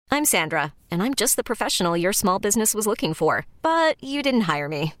I'm Sandra, and I'm just the professional your small business was looking for. But you didn't hire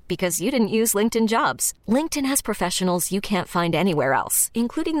me because you didn't use LinkedIn Jobs. LinkedIn has professionals you can't find anywhere else,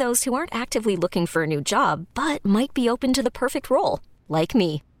 including those who aren't actively looking for a new job, but might be open to the perfect role, like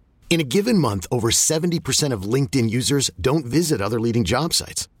me. In a given month, over 70% of LinkedIn users don't visit other leading job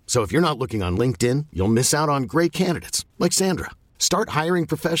sites. So if you're not looking on LinkedIn, you'll miss out on great candidates like Sandra. Start hiring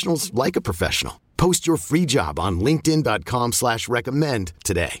professionals like a professional. Post your free job on linkedin.com/recommend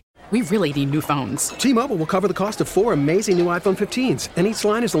today. We really need new phones. T-Mobile will cover the cost of 4 amazing new iPhone 15s, and each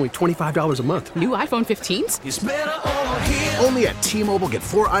line is only $25 a month. New iPhone 15s? It's better over here. Only at T-Mobile, get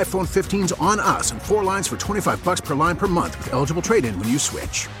 4 iPhone 15s on us and 4 lines for $25 per line per month with eligible trade-in when you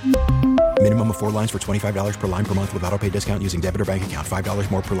switch. Minimum of 4 lines for $25 per line per month with autopay discount using debit or bank account. $5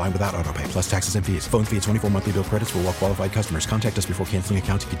 more per line without autopay, plus taxes and fees. Phone fee at 24 monthly bill credits for well-qualified customers. Contact us before canceling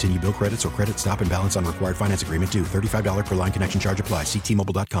account to continue bill credits or credit stop and balance on required finance agreement due. $35 per line connection charge applies. See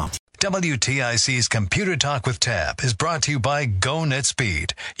T-Mobile.com. WTIC's Computer Talk with Tab is brought to you by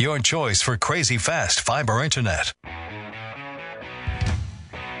GoNetSpeed, your choice for crazy fast fiber internet.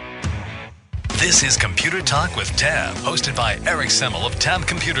 This is Computer Talk with Tab, hosted by Eric Semmel of Tab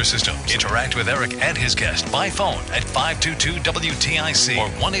Computer Systems. Interact with Eric and his guest by phone at 522-WTIC or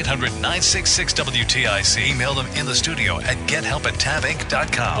 1-800-966-WTIC. Email them in the studio at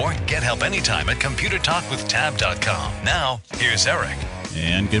gethelp@tabinc.com or gethelp anytime at computertalkwithtab.com. Now, here's Eric.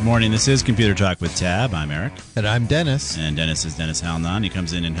 And good morning. This is Computer Talk with Tab. I'm Eric. And I'm Dennis. And Dennis is Dennis Halnan. He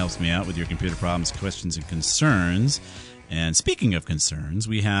comes in and helps me out with your computer problems, questions, and concerns. And speaking of concerns,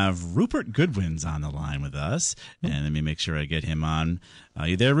 we have Rupert Goodwin's on the line with us. And let me make sure I get him on.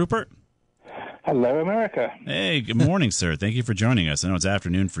 You there, Rupert? Hello, America. Hey, good morning, sir. Thank you for joining us. I know it's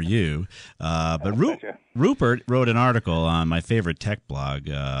afternoon for you. But Rupert wrote an article on my favorite tech blog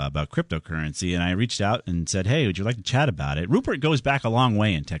about cryptocurrency, and I reached out and said, hey, would you like to chat about it? Rupert goes back a long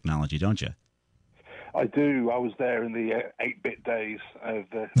way in technology, don't you? I do. I was there in the 8-bit days of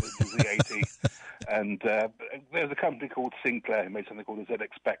the 80s. And there's a company called Sinclair who made something called the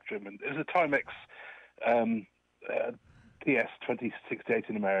ZX Spectrum. And it was a Timex TS-2068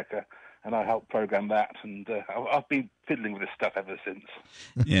 in America. And I helped program that, and I've been fiddling with this stuff ever since.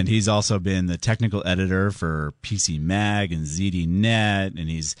 And he's also been the technical editor for PC Mag and ZDNet,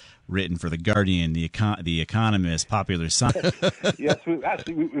 and he's written for The Guardian, The Economist, Popular Science. Yes,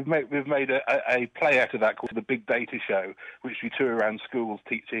 we've made a play out of that called The Big Data Show, which we tour around schools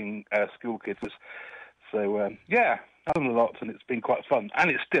teaching school kids. So, yeah, I've done a lot, and it's been quite fun, and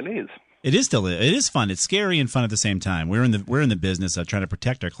it still is. It is fun. It's scary and fun at the same time. We're in the business of trying to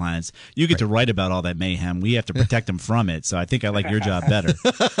protect our clients. You get to write about all that mayhem. We have to protect them from it. So I think I like your job better.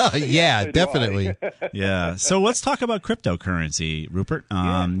 Yeah, definitely. Yeah. So let's talk about cryptocurrency, Rupert.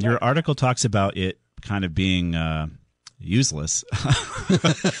 Your article talks about it kind of being useless.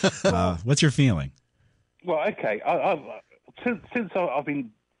 What's your feeling? Well, okay. Since I've been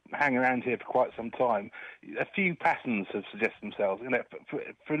hanging around here for quite some time, a few patterns have suggested themselves. You know,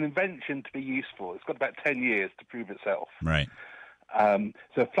 for an invention to be useful, it's got about 10 years to prove itself. Right. So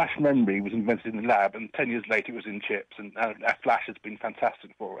flash memory was invented in the lab, and 10 years later it was in chips, and our flash has been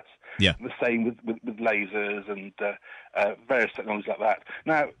fantastic for us. Yeah. The same with lasers and various technologies like that.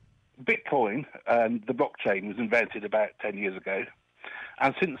 Now, Bitcoin, the blockchain, was invented about 10 years ago,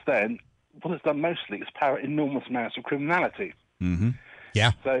 and since then, what it's done mostly is power enormous amounts of criminality. Mm-hmm.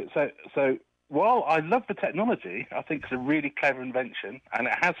 Yeah. So while I love the technology, I think it's a really clever invention, and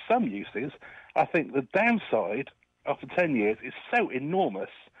it has some uses. I think the downside after 10 years is so enormous,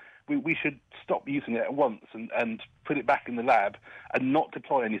 we should stop using it at once and put it back in the lab and not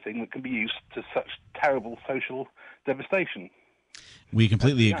deploy anything that can be used to such terrible social devastation. We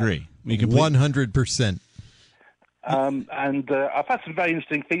completely agree. 100%. And I've had some very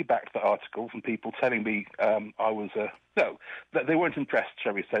interesting feedback to the article from people telling me they weren't impressed,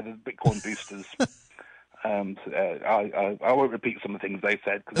 shall we say, the Bitcoin boosters. I won't repeat some of the things they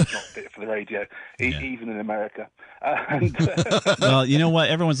said because it's not fit for the radio, even in America. Well, you know what?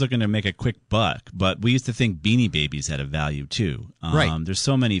 Everyone's looking to make a quick buck, but we used to think Beanie Babies had a value too. Right. There's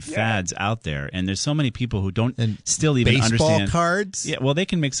so many fads out there, and there's so many people who don't still even baseball understand. Cards? Yeah, well, they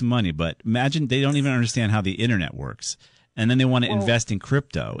can make some money, but imagine they don't even understand how the internet works, and then they want to invest in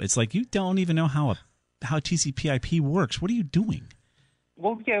crypto. It's like you don't even know how TCP/IP works. What are you doing?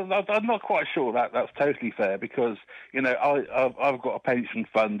 Well, yeah, I'm not quite sure that's totally fair because, you know, I've got a pension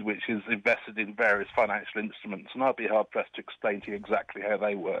fund which is invested in various financial instruments, and I'd be hard-pressed to explain to you exactly how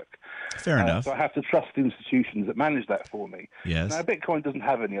they work. Fair enough. So I have to trust the institutions that manage that for me. Yes. Now, Bitcoin doesn't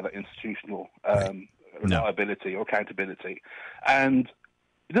have any other institutional reliability or accountability, and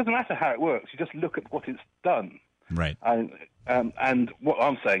it doesn't matter how it works. You just look at what it's done. Right. And And what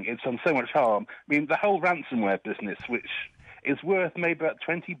I'm saying, it's done so much harm. I mean, the whole ransomware business, which is worth maybe about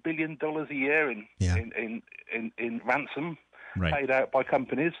 $20 billion a year in ransom paid out by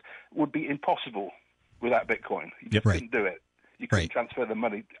companies, would be impossible without Bitcoin. You just couldn't do it. You couldn't transfer the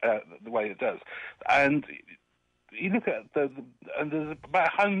money the way it does. And you look at and there's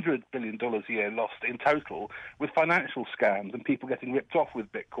about $100 billion a year lost in total with financial scams and people getting ripped off with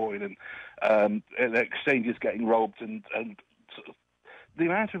Bitcoin and exchanges getting robbed and the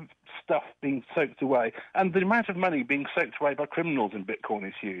amount of stuff being soaked away and the amount of money being soaked away by criminals in Bitcoin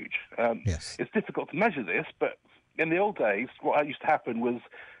is huge. It's difficult to measure this, but in the old days, what used to happen was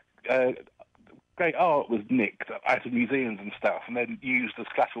great art was nicked out of museums and stuff and then used as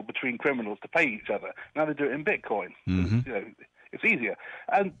collateral between criminals to pay each other. Now they do it in Bitcoin. It's easier.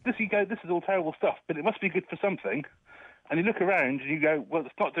 And this is all terrible stuff, but it must be good for something. And you look around and you go, well,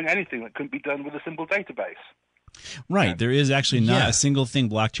 it's not doing anything that couldn't be done with a simple database. Right. There is actually not a single thing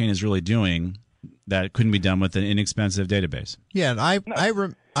blockchain is really doing that couldn't be done with an inexpensive database. Yeah,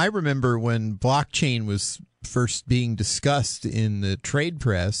 and I remember when blockchain was first being discussed in the trade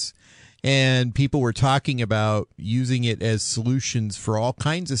press, and people were talking about using it as solutions for all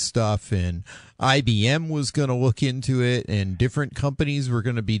kinds of stuff, and IBM was going to look into it, and different companies were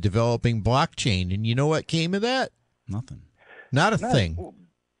going to be developing blockchain. And you know what came of that? Nothing. Not a thing.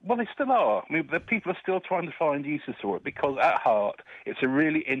 Well, they still are. I mean, the people are still trying to find uses for it because, at heart, it's a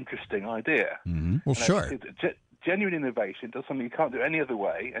really interesting idea. Well, sure. Genuine innovation does something you can't do any other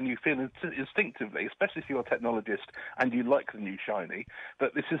way, and you feel instinctively, especially if you're a technologist and you like the new shiny,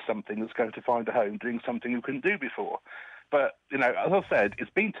 that this is something that's going to find a home doing something you couldn't do before. But, as I said, it's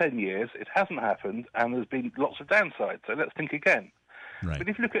been 10 years, it hasn't happened, and there's been lots of downsides, so let's think again. Right. But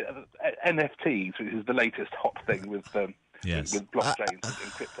if you look at NFTs, which is the latest hot thing with blockchains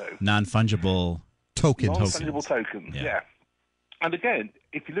and crypto. Non-fungible tokens. Non-fungible tokens, yeah. And again,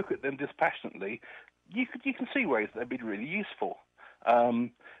 if you look at them dispassionately, you can see ways that they've been really useful.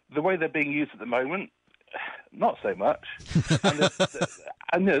 The way they're being used at the moment, not so much.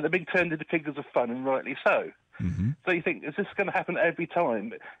 And they're being turned into figures of fun, and rightly so. So you think, is this going to happen every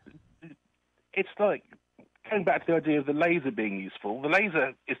time? It's like going back to the idea of the laser being useful. The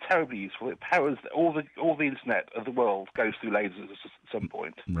laser is terribly useful. It powers all the internet of the world goes through lasers at some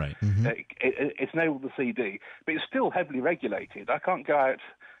point. Right. It's enabled the CD, but it's still heavily regulated. I can't go out,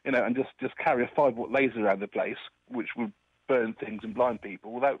 and just carry a 5-watt laser around the place, which would burn things and blind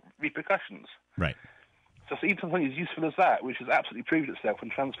people without repercussions. Right. So even something as useful as that, which has absolutely proved itself and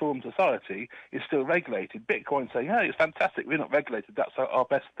transformed society, is still regulated. Bitcoin saying, "Hey, it's fantastic. We're not regulated. That's our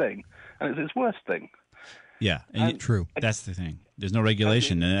best thing," and it's its worst thing. Yeah, and true. That's the thing. There's no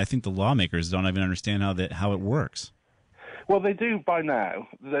regulation, and I think the lawmakers don't even understand how it works. Well, they do by now.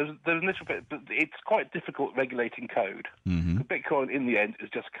 There's a little bit, but it's quite difficult regulating code. Bitcoin, in the end, is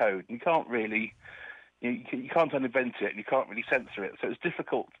just code. You can't really, you can't uninvent it, and you can't really censor it. So it's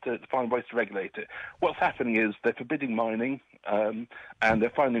difficult to find ways to regulate it. What's happening is they're forbidding mining, and they're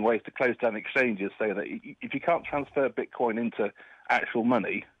finding ways to close down exchanges so that if you can't transfer Bitcoin into actual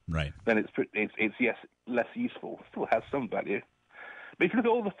money, right, then it's less useful. It still has some value. But if you look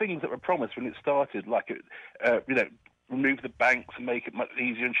at all the things that were promised when it started, like remove the banks and make it much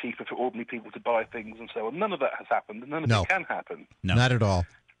easier and cheaper for ordinary people to buy things and so on, none of that has happened, and none of it can happen. No, not at all.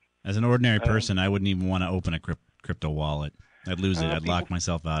 As an ordinary person, I wouldn't even want to open a crypto wallet. I'd lose it. I'd lock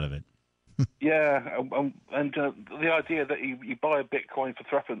myself out of it. Yeah, and the idea that you buy a Bitcoin for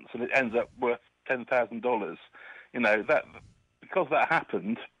threepence and it ends up worth $10,000, that because that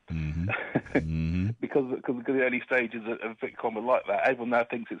happened, because the early stages of Bitcoin were like that, everyone now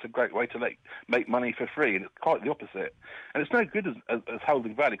thinks it's a great way to make money for free, and it's quite the opposite. And it's no good as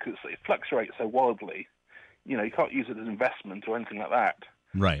holding value because it fluctuates so wildly. You can't use it as investment or anything like that.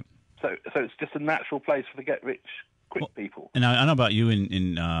 Right. So it's just a natural place for the get-rich quick people. And I don't know about you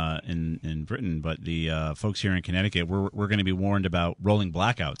in Britain, but the folks here in Connecticut, we're going to be warned about rolling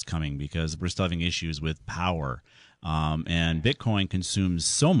blackouts coming because we're still having issues with power. And Bitcoin consumes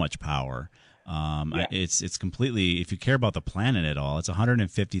so much power. It's completely, if you care about the planet at all, it's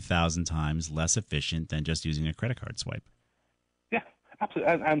 150,000 times less efficient than just using a credit card swipe. Yeah,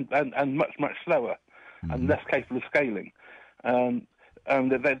 absolutely, and much, much slower and less capable of scaling.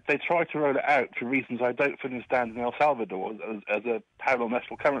 They try to roll it out for reasons I don't fully understand in El Salvador as a parallel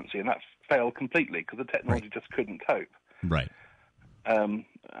national currency, and that's failed completely because the technology just couldn't cope. Right. And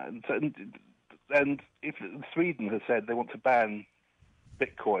if Sweden has said they want to ban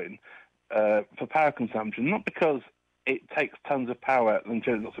Bitcoin for power consumption, not because it takes tons of power and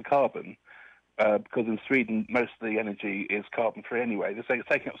generates lots of carbon, because in Sweden most of the energy is carbon-free anyway. They say it's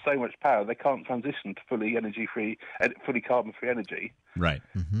taking up so much power they can't transition to fully carbon-free energy. Right.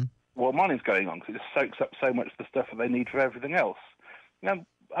 Mm-hmm. Well, mining's going on because it just soaks up so much of the stuff that they need for everything else. And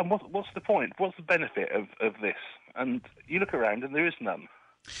what's the point? What's the benefit of this? And you look around and there is none.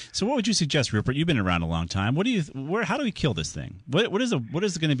 So what would you suggest, Rupert? You've been around a long time. How do we kill this thing? What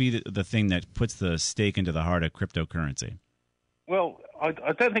is going to be the thing that puts the stake into the heart of cryptocurrency? Well, I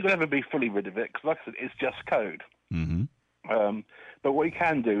don't think we'll ever be fully rid of it because, like I said, it's just code. Mm-hmm. But what you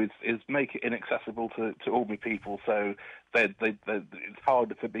can do is make it inaccessible to ordinary people, so it's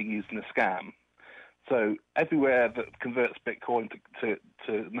harder for being used in a scam. So everywhere that converts Bitcoin to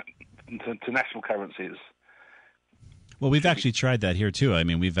national currencies. Well, we've actually tried that here too. I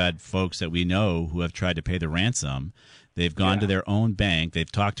mean, we've had folks that we know who have tried to pay the ransom. They've gone to their own bank.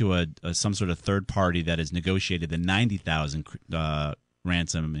 They've talked to some sort of third party that has negotiated the 90,000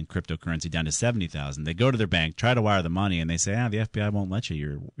 ransom in cryptocurrency down to 70,000. They go to their bank, try to wire the money, and they say, the FBI won't let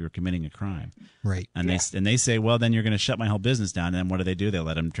you. You're committing a crime. Right. And they say, well, then you're going to shut my whole business down. And then what do? They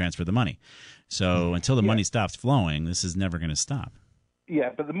let them transfer the money. So until the money stops flowing, this is never going to stop. Yeah,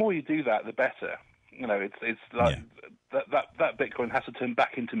 but the more you do that, the better. You know, it's like that Bitcoin has to turn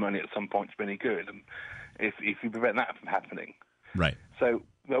back into money at some point to be any good, and if you prevent that from happening, right. So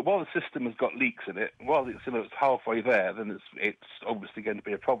while the system has got leaks in it, while it's halfway there, then it's obviously going to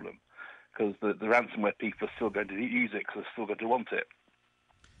be a problem because the ransomware people are still going to use it because they're still going to want it.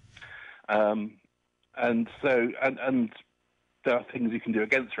 And there are things you can do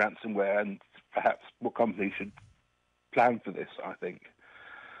against ransomware, and perhaps more companies should plan for this, I think.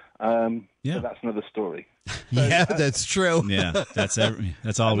 But that's another story. So, that's true. Yeah,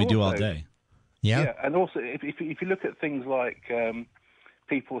 that's all we do all day. Yeah, and also if you look at things like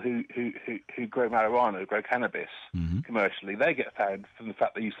people who grow marijuana, who grow cannabis commercially, they get found from the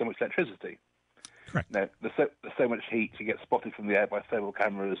fact they use so much electricity. Correct. Now, there's so much heat, you get spotted from the air by thermal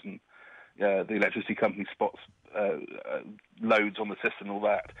cameras, and the electricity company spots loads on the system and all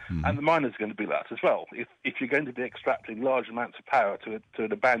that. And the miners are going to be that as well. If you're going to be extracting large amounts of power to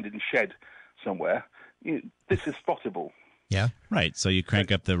an abandoned shed somewhere, this is spottable. Yeah. Right. So you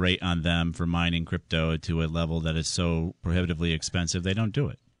crank up the rate on them for mining crypto to a level that is so prohibitively expensive, they don't do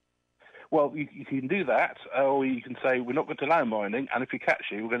it. Well, you can do that, or you can say, we're not going to allow mining, and if we catch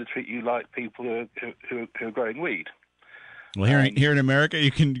you, we're going to treat you like people who are growing weed. Well, here in America,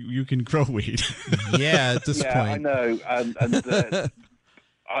 you can grow weed. Yeah, at this point. I know, and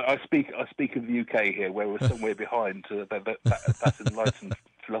I speak of the UK here, where we're somewhere behind that enlightened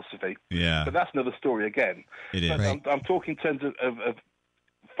philosophy. Yeah, but that's another story again. It is. Right. I'm talking in terms of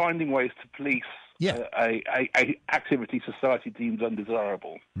finding ways to police a activity society deems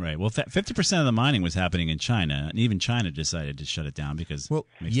undesirable. Right. Well, 50% of the mining was happening in China, and even China decided to shut it down because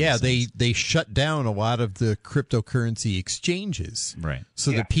they shut down a lot of the cryptocurrency exchanges, right?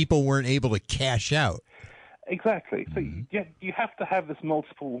 So that people weren't able to cash out. Exactly. So you have to have this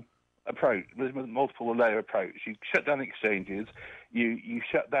multiple approach, this multiple layer approach. You shut down exchanges, you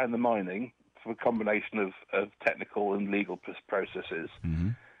shut down the mining for a combination of technical and legal processes.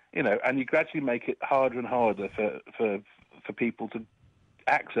 You know, and you gradually make it harder and harder for people to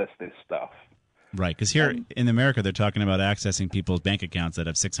access this stuff. Right, because here in America, they're talking about accessing people's bank accounts that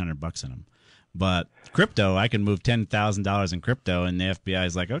have $600 in them. But crypto, I can move $10,000 in crypto, and the FBI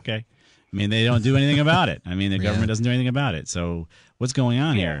is like, okay. I mean, they don't do anything about it. I mean, the government doesn't do anything about it. So what's going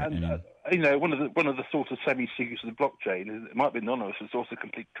on here? And, you know, one of the sort of semi-secrets of the blockchain is it might be anonymous, it's also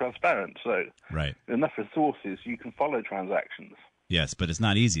completely transparent. So right, enough resources, you can follow transactions. Yes, but it's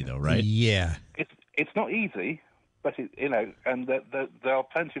not easy, though, right? Yeah. It's not easy, but, and there are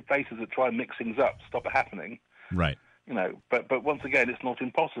plenty of places that try and mix things up, stop it happening. Right. You know, but once again, it's not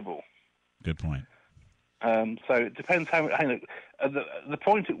impossible. Good point. So it depends how the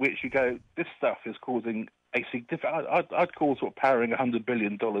point at which you go, this stuff is causing a significant, I'd call sort of powering $100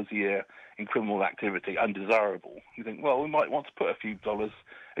 billion a year in criminal activity undesirable. You think, well, we might want to put a few dollars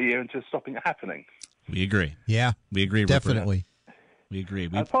a year into stopping it happening. We agree. Yeah. We agree, definitely. Rupert. We agree.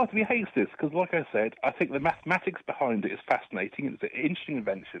 And part of me hates this because, like I said, I think the mathematics behind it is fascinating. It's an interesting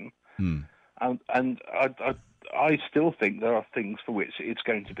invention. And I still think there are things for which it's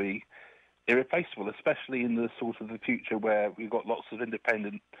going to be irreplaceable, especially in the sort of the future where we've got lots of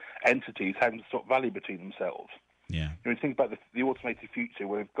independent entities having to swap value between themselves. Yeah. You know, think about the automated future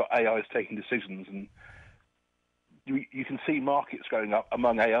where we've got AIs taking decisions, and you can see markets going up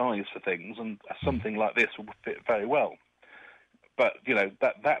among AIs for things, and something like this will fit very well. But, you know,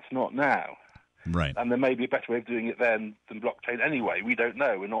 that's not now. Right. And there may be a better way of doing it than blockchain anyway. We don't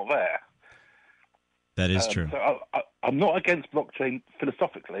know. We're not there. That is true. So I'm not against blockchain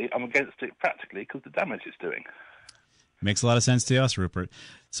philosophically. I'm against it practically because the damage it's doing. Makes a lot of sense to us, Rupert.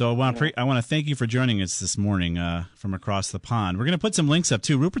 So I want to thank you for joining us this morning from across the pond. We're going to put some links up,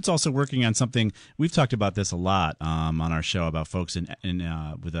 too. Rupert's also working on something. We've talked about this a lot on our show about folks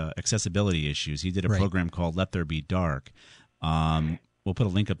with accessibility issues. He did a program called Let There Be Dark. We'll put a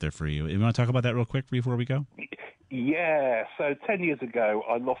link up there for you. You want to talk about that real quick before we go? Yeah. So 10 years ago,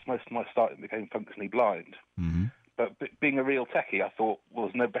 I lost most of my sight and became functionally blind. Mm-hmm. But being a real techie, I thought, well,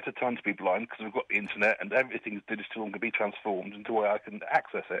 there's no better time to be blind because we've got the internet and everything's digital and can be transformed into a way I can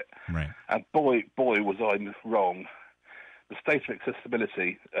access it. Right. And boy, was I wrong. The state of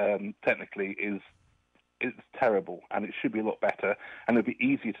accessibility, technically, is terrible, and it should be a lot better, and it would be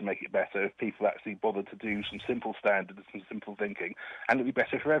easier to make it better if people actually bothered to do some simple standards, some simple thinking, and it would be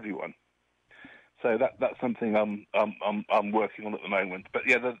better for everyone. So that's something I'm working on at the moment. But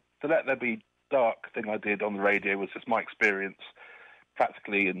yeah, the Let There Be Dark thing I did on the radio was just my experience,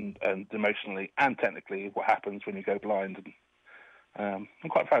 practically and emotionally and technically, what happens when you go blind. And I'm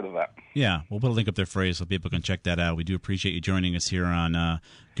quite proud of that. Yeah, we'll put a link up there for you so people can check that out. We do appreciate you joining us here on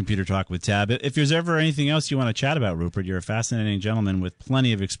Computer Talk with Tab. If there's ever anything else you want to chat about, Rupert, you're a fascinating gentleman with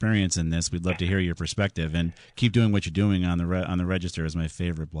plenty of experience in this. We'd love to hear your perspective, and keep doing what you're doing on the Register is my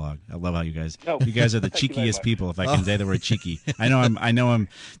favorite blog. I love how you guys are the cheekiest people, if I can say the word cheeky. I know I'm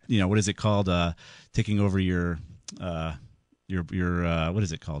what is it called? Taking over your what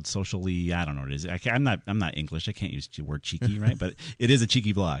is it called? Socially, I don't know what it is. I'm not English. I can't use the word cheeky, right? But it is a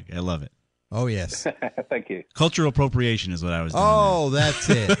cheeky blog. I love it. Oh, yes. Thank you. Cultural appropriation is what I was doing. Oh, that's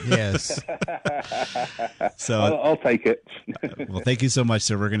it. Yes. So I'll take it. Well, thank you so much,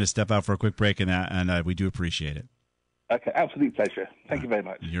 sir. We're going to step out for a quick break, and we do appreciate it. Okay, absolute pleasure. Thank you very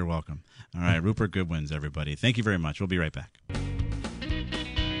much. You're welcome. All right, Rupert Goodwins, everybody. Thank you very much. We'll be right back.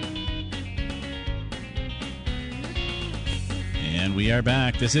 And we are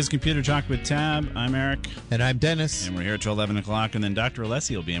back. This is Computer Talk with Tab. I'm Eric. And I'm Dennis. And we're here till 11 o'clock. And then Dr.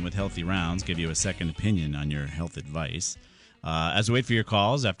 Alessi will be in with Healthy Rounds, give you a second opinion on your health advice. As we wait for your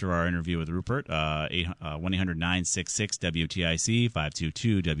calls after our interview with Rupert, 1-800-966-WTIC,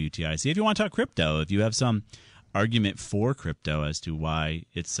 522-WTIC. If you want to talk crypto, if you have some argument for crypto as to why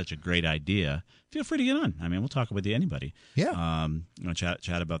it's such a great idea, feel free to get on. I mean, we'll talk with anybody. Yeah.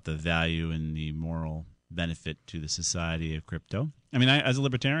 Chat about the value and the moral benefit to the society of crypto. I mean, as a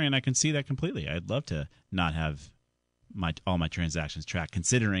libertarian, I can see that completely. I'd love to not have all my transactions tracked,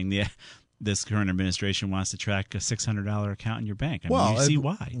 considering this current administration wants to track a $600 account in your bank. I mean, you see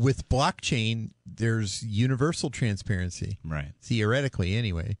why. With blockchain, there's universal transparency. Right. Theoretically,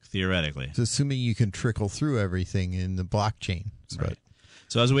 anyway. Theoretically. It's assuming you can trickle through everything in the blockchain. Right.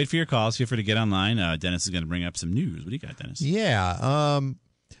 So as we wait for your calls, feel free to get online. Dennis is going to bring up some news. What do you got, Dennis? Yeah.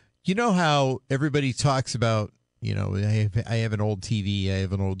 You know how everybody talks about, I have an old TV, I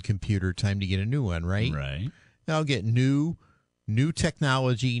have an old computer, time to get a new one, right? Right. I'll get new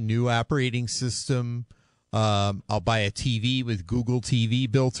technology, new operating system. I'll buy a TV with Google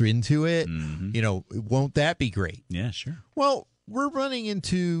TV built into it. Mm-hmm. Won't that be great? Yeah, sure. Well, we're running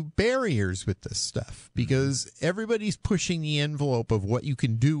into barriers with this stuff because everybody's pushing the envelope of what you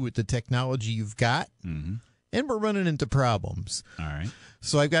can do with the technology you've got. Mm-hmm. And we're running into problems. All right.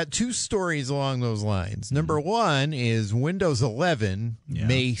 So I've got two stories along those lines. Number one is Windows 11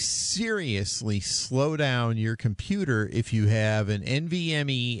 may seriously slow down your computer if you have an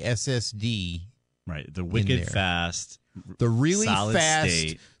NVMe SSD. Right. The wicked fast, the really fast,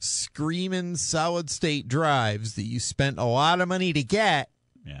 state, screaming solid state drives that you spent a lot of money to get.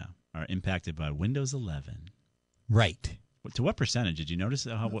 Yeah. Are impacted by Windows 11. Right. To what percentage? Did you notice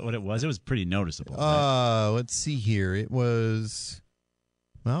what it was? It was pretty noticeable. Right? Let's see here. It was,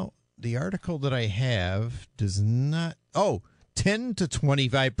 the article that I have does not. 10 to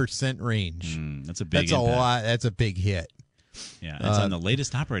 25% range. That's a big That's impact. a lot. That's a big hit. Yeah, it's on the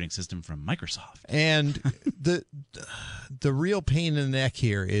latest operating system from Microsoft. And the real pain in the neck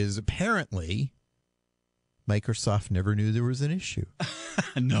here is apparently Microsoft never knew there was an issue.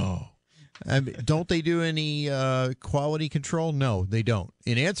 No. Don't they do any quality control? No, they don't.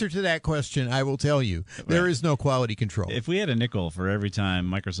 In answer to that question, I will tell you, there is no quality control. If we had a nickel for every time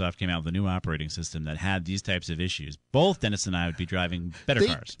Microsoft came out with a new operating system that had these types of issues, both Dennis and I would be driving better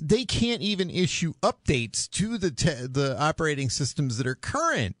cars. They can't even issue updates to the operating systems that are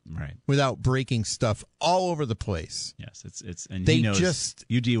current without breaking stuff all over the place. Yes, it's and he knows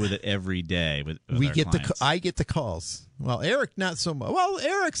you deal with it every day with our clients. I get the calls. Well, Eric, not so much. Well,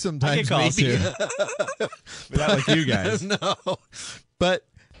 Eric sometimes I get calls maybe. Too. But not like you guys. No. But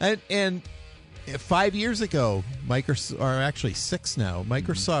and 5 years ago, Microsoft, or actually 6 now,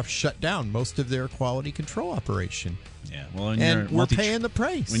 Microsoft shut down most of their quality control operation. Yeah, well, and we're paying the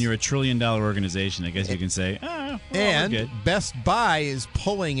price. When you're a $1 trillion organization, I guess you can say, we're good. Best Buy is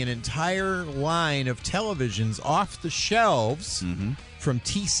pulling an entire line of televisions off the shelves from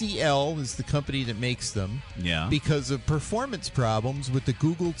TCL, is the company that makes them, because of performance problems with the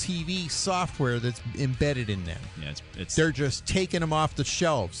Google TV software that's embedded in them. Yeah, they're just taking them off the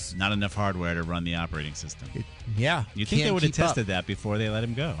shelves. Not enough hardware to run the operating system. You think they would have tested that before they let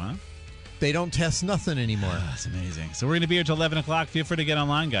him go, huh? They don't test nothing anymore. That's amazing. So we're going to be here till 11 o'clock. Feel free to get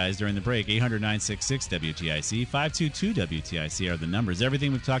online, guys, during the break. 800-966-WTIC, 522-WTIC are the numbers.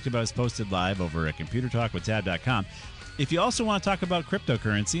 Everything we've talked about is posted live over at ComputerTalkWithTab.com. If you also want to talk about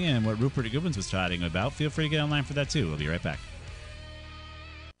cryptocurrency and what Rupert Goodwins was chatting about, feel free to get online for that, too. We'll be right back.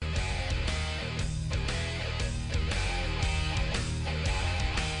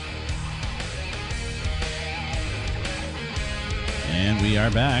 And we are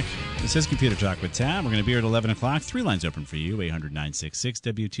back. This is Computer Talk with Tab. We're going to be here at 11 o'clock. 3 lines open for you.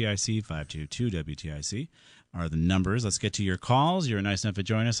 800-966-WTIC, 522-WTIC are the numbers. Let's get to your calls. You're nice enough to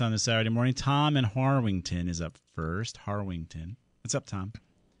join us on this Saturday morning. Tom in Harwington is up first. Harwington. What's up, Tom?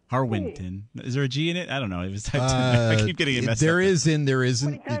 Harwington. Hey. Is there a G in it? I don't know. It was typed in there. I keep getting it messed up. There is and there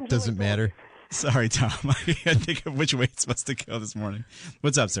isn't. It doesn't matter. Sorry, Tom. I can't think of which way it's supposed to go this morning.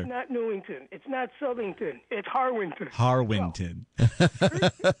 What's up, sir? It's not Newington. It's not Southington. It's Harwington. Harwington.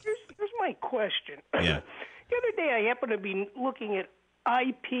 Here's my question. Yeah. The other day I happened to be looking at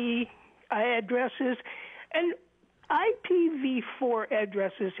IP addresses, and IPv4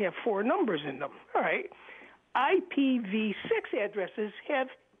 addresses have 4 numbers in them. All right. IPv6 addresses have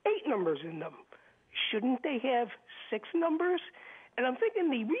 8 numbers in them. Shouldn't they have 6 numbers? And I'm thinking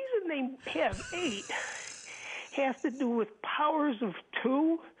the reason they have 8 has to do with powers of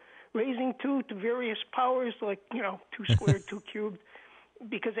 2, raising 2 to various powers, like, 2 squared, 2 cubed,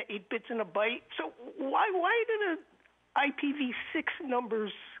 because of 8 bits in a byte. So why do the IPv6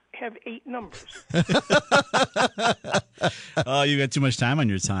 numbers have 8 numbers? Oh, you got too much time on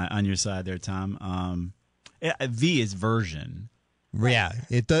your side there, Tom. V is version. Yeah,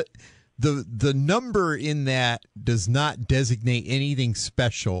 The number in that does not designate anything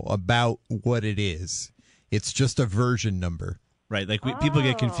special about what it is. It's just a version number. Right. Like people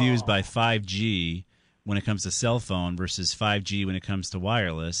get confused by 5G when it comes to cell phone versus 5G when it comes to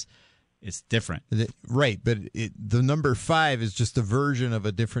wireless. It's different. Right. But the number 5 is just a version of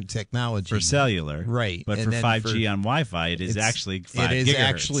a different technology. For cellular. Right. But for 5G on Wi-Fi, it is actually 5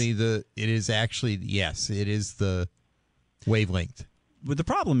 gigahertz. It is the wavelength. But the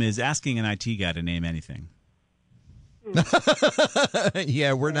problem is asking an IT guy to name anything.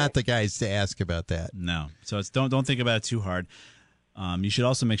 Yeah, we're not the guys to ask about that. No. So don't think about it too hard. You should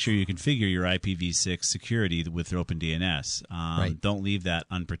also make sure you configure your IPv6 security with OpenDNS. Right. Don't leave that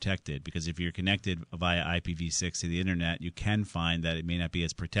unprotected, because if you're connected via IPv6 to the internet, you can find that it may not be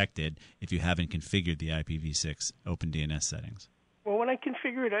as protected if you haven't configured the IPv6 OpenDNS settings. Well, when I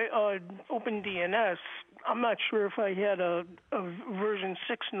configured OpenDNS, I'm not sure if I had a version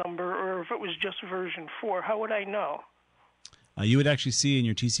 6 number or if it was just version 4. How would I know? You would actually see in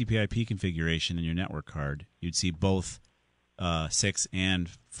your TCP/IP configuration in your network card, you'd see both 6 and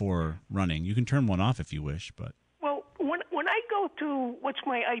 4 running. You can turn one off if you wish, but... Well, when I go to what's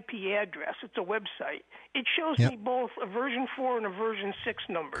my IP address, it's a website, it shows me both a version 4 and a version 6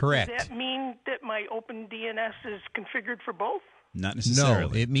 number. Correct. Does that mean that my OpenDNS is configured for both? Not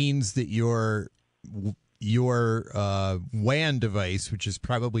necessarily. No, it means that your WAN device, which is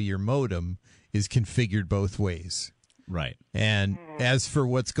probably your modem, is configured both ways. Right. And as for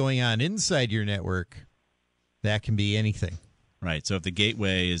what's going on inside your network, that can be anything. Right. So if the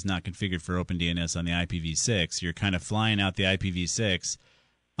gateway is not configured for OpenDNS on the IPv6, you're kind of flying out the IPv6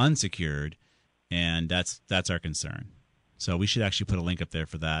 unsecured, and that's our concern. So we should actually put a link up there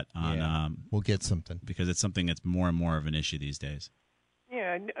for that. We'll get something. Because it's something that's more and more of an issue these days.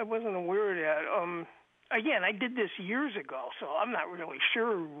 Yeah, I wasn't aware of that. Again, I did this years ago, so I'm not really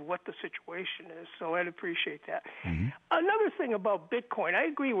sure what the situation is, so I'd appreciate that. Mm-hmm. Another thing about Bitcoin, I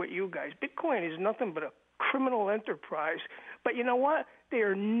agree with you guys. Bitcoin is nothing but a criminal enterprise. But you know what? They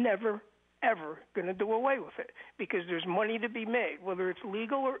are never, ever going to do away with it because there's money to be made. Whether it's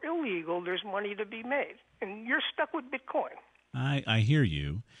legal or illegal, there's money to be made. And you're stuck with Bitcoin. I hear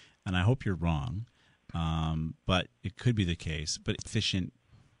you, and I hope you're wrong, but it could be the case. But efficient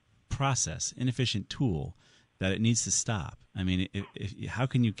process, inefficient tool, that it needs to stop. I mean, how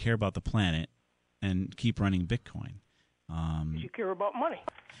can you care about the planet and keep running Bitcoin? You care about money.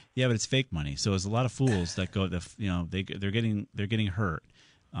 Yeah, but it's fake money. So there's a lot of fools that go. They're getting hurt.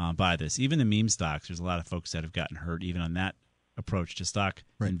 by this. Even the meme stocks, there's a lot of folks that have gotten hurt even on that approach to stock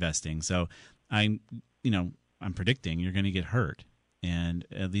investing. So I'm predicting you're going to get hurt, and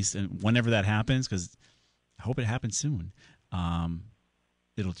at least whenever that happens, because I hope it happens soon.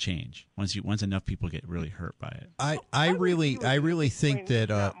 It'll change once enough people get really hurt by it. I really think that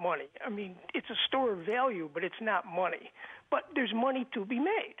not money. I mean, it's a store of value, but it's not money. But there's money to be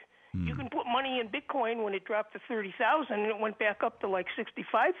made. You can put money in Bitcoin when it dropped to 30,000 and it went back up to like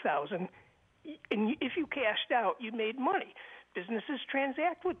 65,000, and if you cashed out, you made money. Businesses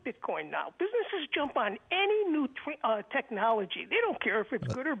transact with Bitcoin now. Businesses jump on any new technology. They don't care if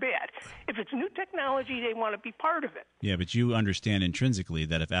it's good or bad. If it's new technology, they want to be part of it. Yeah, but you understand intrinsically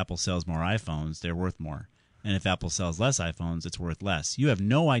that if Apple sells more iPhones, they're worth more. And if Apple sells less iPhones, it's worth less. You have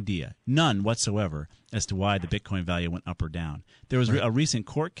no idea, none whatsoever, as to why the Bitcoin value went up or down. There was a recent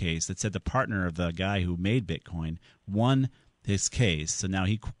court case that said the partner of the guy who made Bitcoin won his case, so now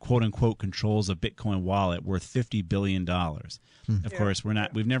he quote unquote controls a Bitcoin wallet worth $50 billion. Of course,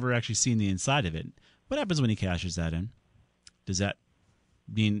 we've never actually seen the inside of it. What happens when he cashes that in? Does that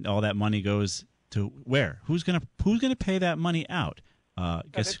mean all that money goes to where? Who's gonna pay that money out?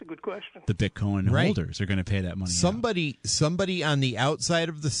 That's a good question. The Bitcoin holders are going to pay that money. Somebody on the outside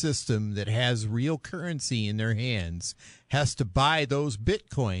of the system that has real currency in their hands has to buy those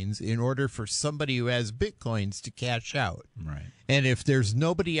Bitcoins in order for somebody who has Bitcoins to cash out. Right. And if there's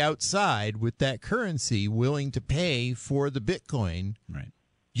nobody outside with that currency willing to pay for the Bitcoin,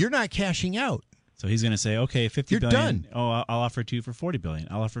 you're not cashing out. So he's going to say, okay, $50 You're billion. done. Oh, I'll offer it to you for $40 billion.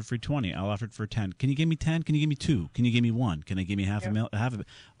 I'll offer it for 20. I'll offer it for 10. Can you give me 10? Can you give me 2? Can you give me 1? Can I give me half a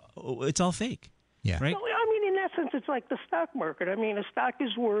oh, it's all fake. Yeah. Right? Well, I mean, in that sense, it's like the stock market. I mean, a stock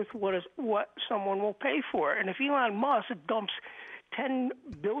is worth what someone will pay for it. And if Elon Musk dumps $10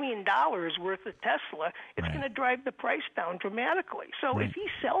 billion worth of Tesla, it's going to drive the price down dramatically. So if he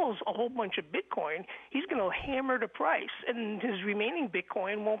sells a whole bunch of Bitcoin, he's going to hammer the price, and his remaining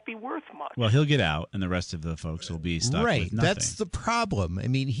Bitcoin won't be worth much. Well, he'll get out, and the rest of the folks will be stuck with nothing. That's the problem. I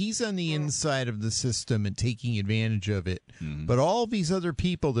mean, he's on the inside of the system and taking advantage of it. But all these other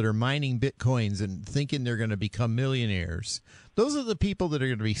people that are mining Bitcoins and thinking they're going to become millionaires, those are the people that are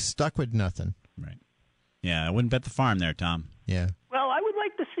going to be stuck with nothing. Right. Yeah, I wouldn't bet the farm there, Tom. Yeah. Well, I would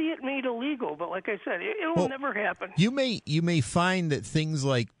like to see it made illegal, but like I said, it will never happen. You may find that things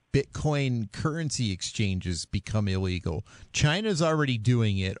like Bitcoin currency exchanges become illegal. China's already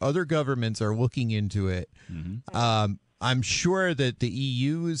doing it. Other governments are looking into it. I'm sure that the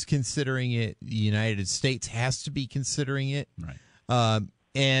EU is considering it. The United States has to be considering it. Right.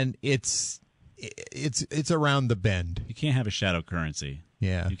 And it's around the bend. You can't have a shadow currency.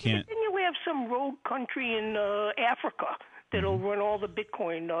 Yeah. You can't. Then you have some rogue country in Africa that'll run all the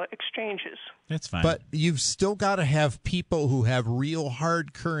Bitcoin exchanges. That's fine. But you've still got to have people who have real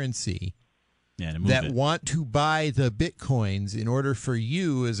hard currency that want to buy the Bitcoins in order for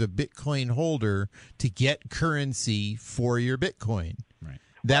you as a Bitcoin holder to get currency for your Bitcoin. Right.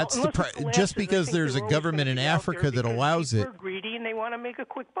 That's just because there's a government in Africa that allows it. They're greedy and they want to make a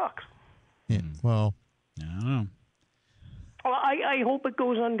quick buck. Yeah, well, I don't know. Well, I hope it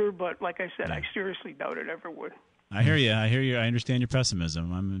goes under, but like I said, I seriously doubt it ever would. I hear you. I understand your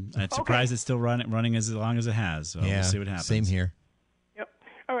pessimism. I'm surprised it's still running as long as it has. So we'll see what happens. Same here. Yep.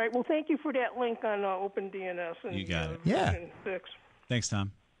 All right. Well, thank you for that link on OpenDNS. And, you got it. Version 6. Thanks,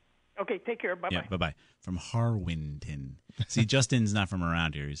 Tom. Okay. Take care. Bye-bye. Yeah, bye-bye. From Harwinton. See, Justin's not from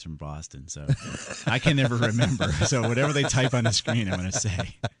around here. He's from Boston, so I can never remember. So whatever they type on the screen, I'm going to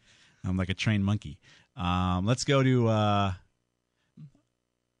say. I'm like a trained monkey. Let's go to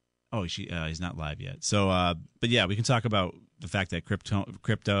he's not live yet. So, but yeah, we can talk about the fact that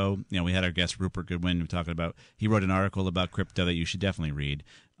crypto. You know, we had our guest Rupert Goodwin talking about. He wrote an article about crypto that you should definitely read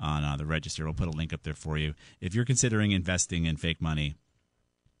on the Register. We'll put a link up there for you if you're considering investing in fake money.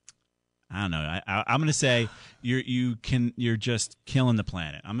 I don't know. I'm going to say you're just killing the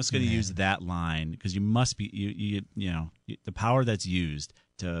planet. I'm just going to use that line because you must be the power that's used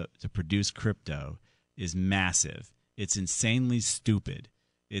to produce crypto is massive. It's insanely stupid.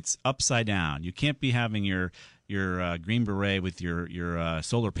 It's upside down. You can't be having your Green Beret with your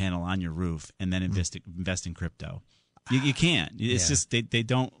solar panel on your roof and then invest in crypto. You can't. It's just they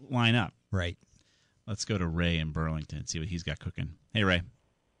don't line up. Right. Let's go to Ray in Burlington and see what he's got cooking. Hey, Ray.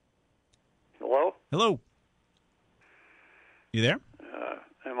 Hello? Hello. You there?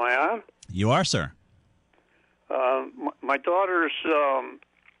 Am I on? You are, sir. My daughter's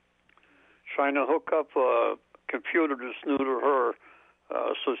trying to hook up a computer that's new to her.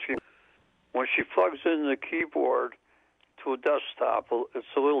 So when she plugs in the keyboard to a desktop, it's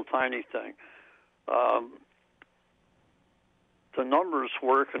a little tiny thing. the numbers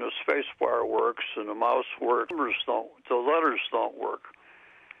work and the space bar works and the mouse works. The letters don't work.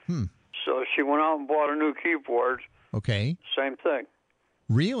 So she went out and bought a new keyboard. Okay. Same thing.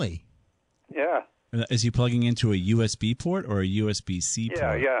 Really? Yeah. Is he plugging into a USB port or a USB-C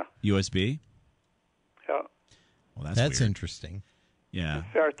port? Yeah. USB? Yeah. Well, that's weird. interesting. Yeah. In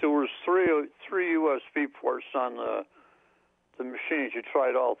fact, there was three USB ports on the machines. You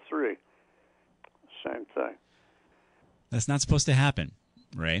tried all three. Same thing. That's not supposed to happen,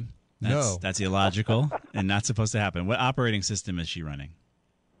 Ray. No. That's illogical and not supposed to happen. What operating system is she running?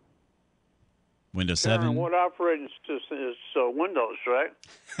 Windows 7? Karen, what operating system is Windows, right?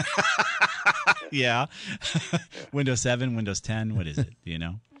 Yeah. Windows 7, Windows 10, what is it? Do you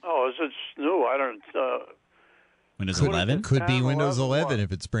know? Oh, is it new? I don't... Windows 11? Could be 10, Windows 11 what?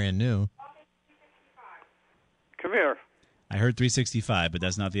 if it's brand new. Come here. I heard 365, but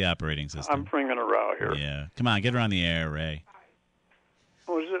that's not the operating system. I'm bringing her out here. Yeah. Come on, get her on the air, Ray.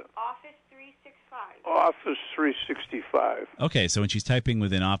 What is it? Office 365. Office 365. Okay, so when she's typing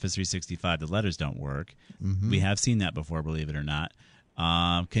within Office 365, the letters don't work. Mm-hmm. We have seen that before, believe it or not.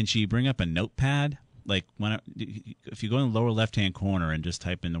 Can she bring up a notepad? Like, if you go in the lower left-hand corner and just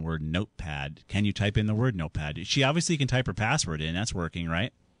type in the word notepad, can you type in the word notepad? She obviously can type her password in. That's working,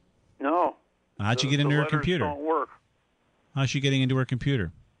 right? No. How'd she get into her computer? Don't work. How's she getting into her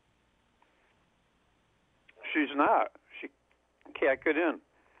computer? She's not. She can't get in.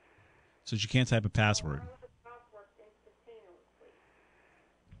 So she can't type a password.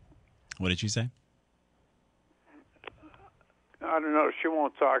 What did she say? I don't know. She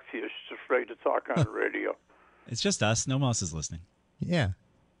won't talk to you. She's afraid to talk on the radio. It's just us. No one else is listening. Yeah.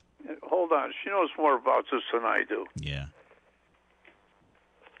 Hold on. She knows more about this than I do. Yeah.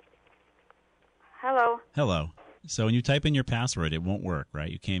 Hello. Hello. So when you type in your password, it won't work, right?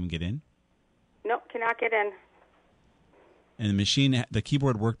 You can't even get in? Nope, cannot get in. And the machine, the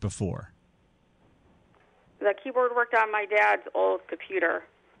keyboard worked before? The keyboard worked on my dad's old computer.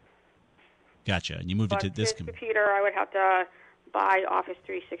 Gotcha. And you moved it to this computer. I would have to buy Office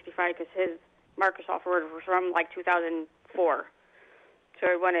 365 because his Microsoft Word was from like 2004. So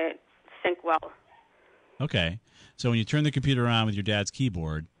it wouldn't sync well. Okay. So when you turn the computer on with your dad's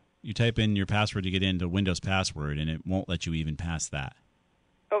keyboard, you type in your password to get into Windows password, and it won't let you even pass that.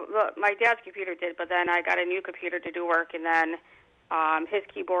 Oh, look, my dad's computer did, but then I got a new computer to do work, and then his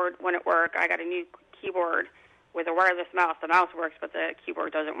keyboard wouldn't work. I got a new keyboard with a wireless mouse. The mouse works, but the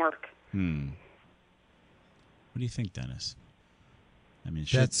keyboard doesn't work. What do you think, Dennis? I mean,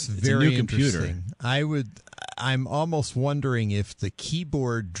 That's it's very a new computer. interesting. I'm almost wondering if the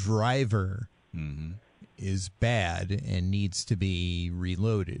keyboard driver is bad and needs to be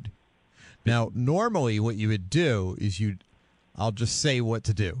reloaded. Now, normally what you would do is I'll just say what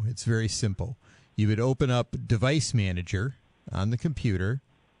to do. It's very simple. You would open up Device Manager on the computer,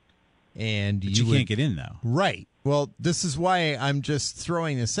 and But you can't get in, though. Right. Well, this is why I'm just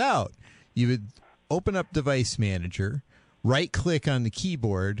throwing this out. You would open up Device Manager, right-click on the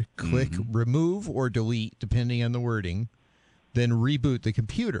keyboard, click Remove or Delete, depending on the wording, then reboot the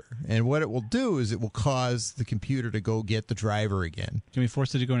computer. And what it will do is it will cause the computer to go get the driver again. Can we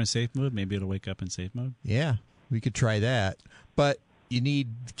force it to go into safe mode? Maybe it'll wake up in safe mode? Yeah, we could try that. But you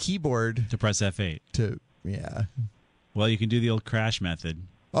need the keyboard to press F8. Yeah. Well, you can do the old crash method.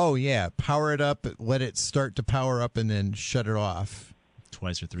 Oh, yeah. Power it up, let it start to power up, and then shut it off.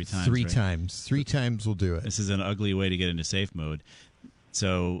 Twice or three times. Three right? times. 3 times will do it. This is an ugly way to get into safe mode.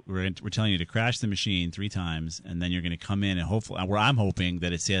 So we're telling you to crash the machine 3 times, and then you're going to come in and hopefully, where I'm hoping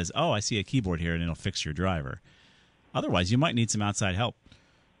that it says, "Oh, I see a keyboard here," and it'll fix your driver. Otherwise, you might need some outside help.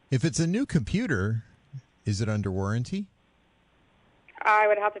 If it's a new computer, is it under warranty? I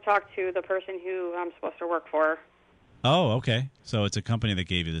would have to talk to the person who I'm supposed to work for. Oh, okay. So it's a company that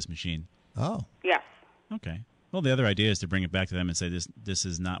gave you this machine. Oh. Yes. Okay. Well, the other idea is to bring it back to them and say, this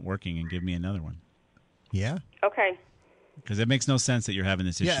is not working, and give me another one. Yeah. Okay. Because it makes no sense that you're having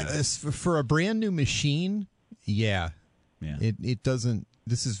this issue. Yeah, for a brand new machine, yeah. It doesn't.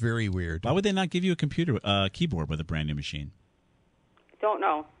 This is very weird. Why would they not give you a keyboard with a brand new machine? Don't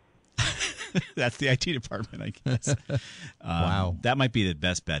know. That's the IT department, I guess. Wow. That might be the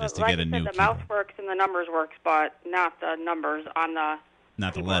best bet, is to get a new the keyboard. mouse works and the numbers works, but not the numbers on the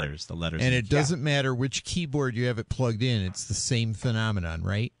Not the letters. The letters. And it doesn't matter which keyboard you have it plugged in. It's the same phenomenon,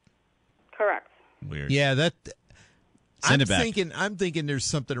 right? Correct. Weird. Yeah, that. Send it back. I'm thinking there's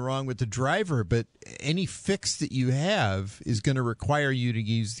something wrong with the driver, but any fix that you have is going to require you to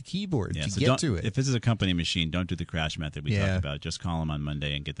use the keyboard to get to it. If this is a company machine, don't do the crash method we Yeah. talked about. Just call them on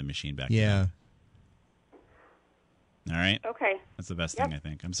Monday and get the machine back. Yeah. All right? Okay. That's the best thing, I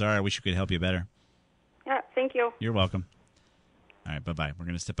think. I'm sorry. I wish we could help you better. Yeah, thank you. You're welcome. All right, bye-bye. We're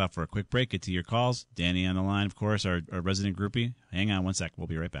going to step out for a quick break, get to your calls. Danny on the line, of course, our resident groupie. Hang on one sec. We'll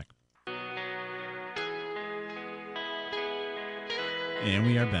be right back. And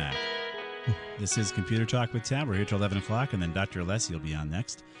we are back. This is Computer Talk with Tab. We're here till 11 o'clock, and then Dr. Alessi will be on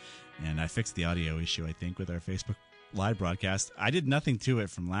next. And I fixed the audio issue, I think, with our Facebook live broadcast. I did nothing to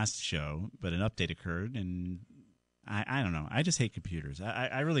it from last show, but an update occurred, and I don't know. I just hate computers.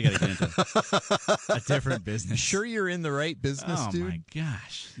 I really got to get into a different business. Sure you're in the right business, dude? Oh, my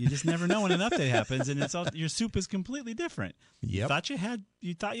gosh. You just never know when an update happens, and it's all your soup is completely different. Yep.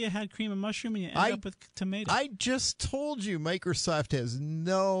 You thought you had cream and mushroom, and you end up with tomato. I just told you Microsoft has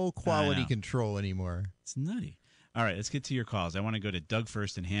no quality control anymore. It's nutty. All right, let's get to your calls. I want to go to Doug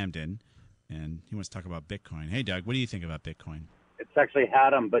first in Hamden, and he wants to talk about Bitcoin. Hey, Doug, what do you think about Bitcoin? It's actually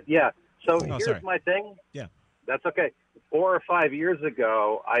Adam, but yeah. So here's my thing. Yeah. That's okay. 4 or 5 years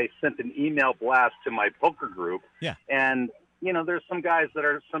ago, I sent an email blast to my poker group. Yeah. And, there's some guys that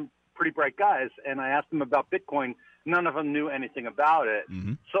are some pretty bright guys, and I asked them about Bitcoin. None of them knew anything about it.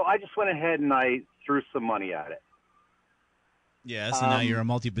 Mm-hmm. So I just went ahead and I threw some money at it. Yeah, so now you're a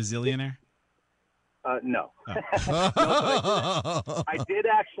multi-bazillionaire? No. Oh. No, but I did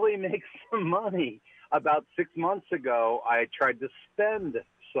actually make some money. About 6 months ago, I tried to spend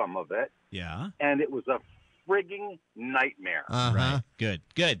some of it. Yeah. And it was a frigging nightmare. Right. Good.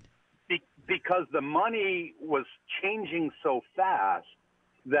 Because the money was changing so fast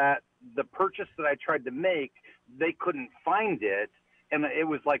that the purchase that I tried to make, they couldn't find it. And it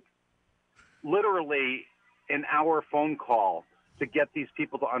was like literally an hour phone call to get these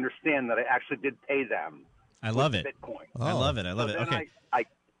people to understand that I actually did pay them. I love it. Bitcoin. Oh. I love it. So then Okay.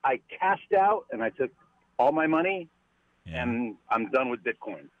 I cashed out and I took all my money. Yeah. And I'm done with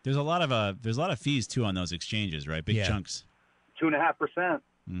Bitcoin. There's a lot of fees too on those exchanges, right? Big chunks. 2.5%.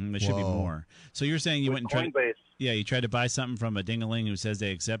 There should be more. So you're saying you went and tried? Coinbase. Yeah, you tried to buy something from a ding-a-ling who says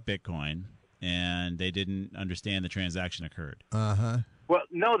they accept Bitcoin, and they didn't understand the transaction occurred. Well,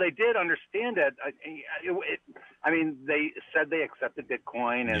 no, they did understand it. They said they accepted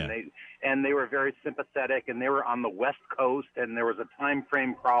Bitcoin, and they were very sympathetic, and they were on the West Coast, and there was a time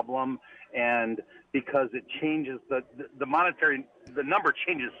frame problem, and because it changes the monetary, the number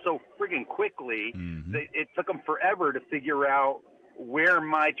changes so friggin' quickly, it took them forever to figure out where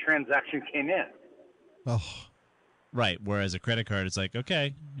my transaction came in. Oh, right. Whereas a credit card, it's like,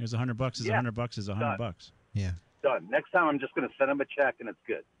 okay, here's $100. Is $100 is $100. Yeah. Done. Next time, I'm just going to send them a check, and it's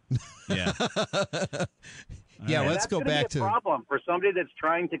good. Yeah. Yeah. Let's go back to a problem for somebody that's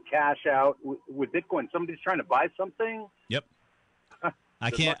trying to cash out with Bitcoin. Somebody's trying to buy something. Yep. I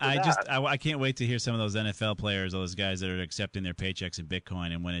can't wait to hear some of those NFL players, those guys that are accepting their paychecks in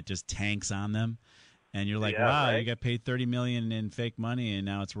Bitcoin, and when it just tanks on them, and you're like, wow, right? You got paid $30 million in fake money, and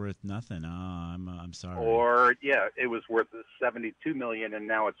now it's worth nothing. Oh, I'm sorry. Or it was worth $72 million, and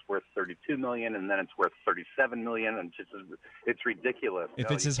now it's worth $32 million, and then it's worth $37 million, and it's ridiculous. If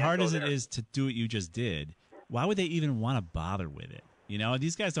it's as hard as it is to do what you just did, why would they even want to bother with it?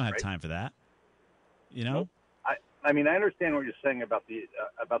 These guys don't have time for that. Nope. I understand what you're saying about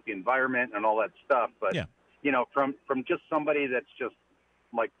the environment and all that stuff, but from just somebody that's just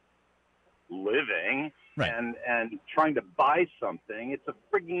like living and trying to buy something, it's a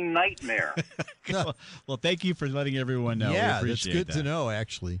frigging nightmare. Well, thank you for letting everyone know. Yeah, we that's appreciate good to know,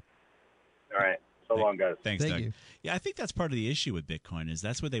 actually. All right. So long, guys. Thanks, Thank Doug. you. Yeah, I think that's part of the issue with Bitcoin is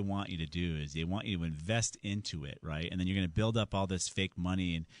that's what they want you to do is they want you to invest into it, right? And then you're going to build up all this fake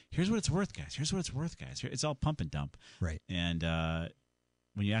money, and here's what it's worth, guys. Here's what it's worth, guys. It's all pump and dump. Right. And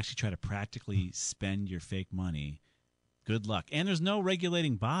when you actually try to practically spend your fake money, good luck. And there's no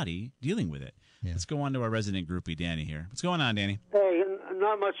regulating body dealing with it. Yeah. Let's go on to our resident groupie, Danny, here. What's going on, Danny? Hey,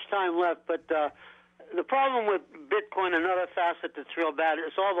 not much time left, but the problem with Bitcoin, another facet that's real bad,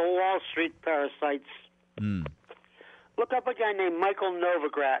 is all the Wall Street parasites. Look up a guy named Michael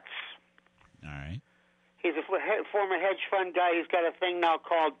Novogratz. All right. He's a former hedge fund guy. He's got a thing now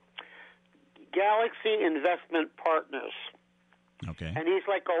called Galaxy Investment Partners. Okay. And he's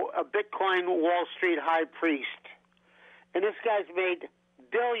like a Bitcoin Wall Street high priest. And this guy's made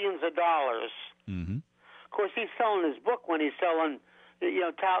billions of dollars. Mm-hmm. Of course, he's selling his book when he's selling,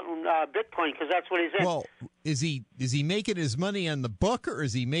 touting Bitcoin, because that's what he's in. Well, is he making his money on the book, or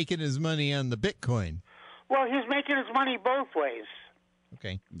is he making his money on the Bitcoin? Well, he's making his money both ways.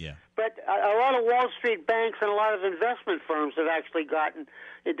 Okay. Yeah. But a lot of Wall Street banks and a lot of investment firms have actually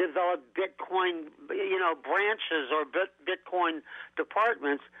developed Bitcoin, branches or Bitcoin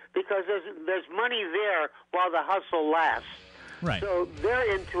departments because there's money there while the hustle lasts. Right. So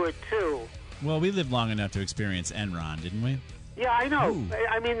they're into it too. Well, we lived long enough to experience Enron, didn't we? Yeah, I know. Ooh.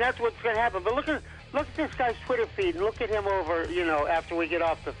 I mean, that's what's going to happen. But look at look at this guy's Twitter feed and look at him over, after we get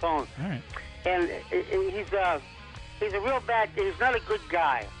off the phone. All right. And he's a real bad. He's not a good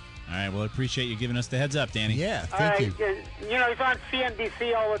guy. All right. Well, I appreciate you giving us the heads up, Danny. Yeah, thank you. He's on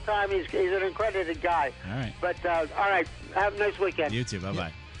CNBC all the time. He's an accredited guy. All right. But all right. Have a nice weekend. You too. Bye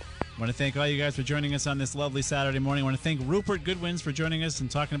bye. I want to thank all you guys for joining us on this lovely Saturday morning. I want to thank Rupert Goodwins for joining us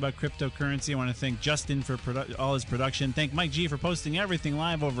and talking about cryptocurrency. I want to thank Justin for all his production. Thank Mike G for posting everything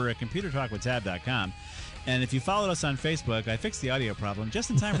live over at ComputerTalkWithTab.com. And if you followed us on Facebook, I fixed the audio problem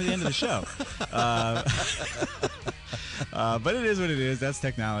just in time for the end of the show. But it is what it is. That's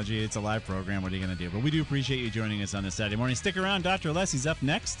technology. It's a live program. What are you going to do? But we do appreciate you joining us on this Saturday morning. Stick around. Dr. Alessi's up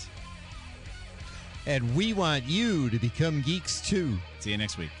next. And we want you to become geeks, too. See you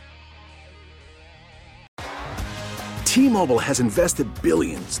next week. T-Mobile has invested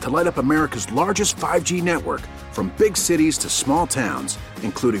billions to light up America's largest 5G network, from big cities to small towns,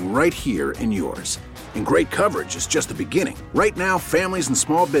 including right here in yours. And great coverage is just the beginning. Right now, families and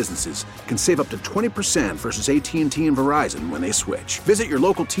small businesses can save up to 20% versus AT&T and Verizon when they switch. Visit your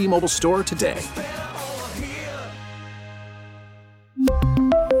local T-Mobile store today.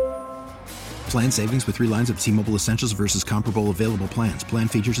 Plan savings with 3 lines of T-Mobile Essentials versus comparable available plans. Plan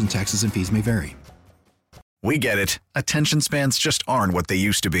features and taxes and fees may vary. We get it. Attention spans just aren't what they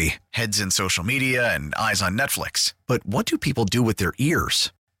used to be. Heads in social media and eyes on Netflix. But what do people do with their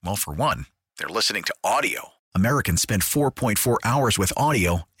ears? Well, for one, they're listening to audio. Americans spend 4.4 hours with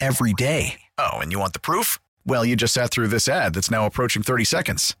audio every day. Oh, and you want the proof? Well, you just sat through this ad that's now approaching 30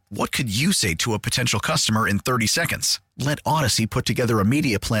 seconds. What could you say to a potential customer in 30 seconds? Let Odyssey put together a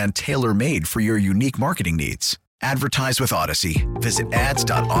media plan tailor-made for your unique marketing needs. Advertise with Odyssey. Visit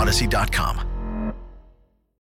ads.odyssey.com.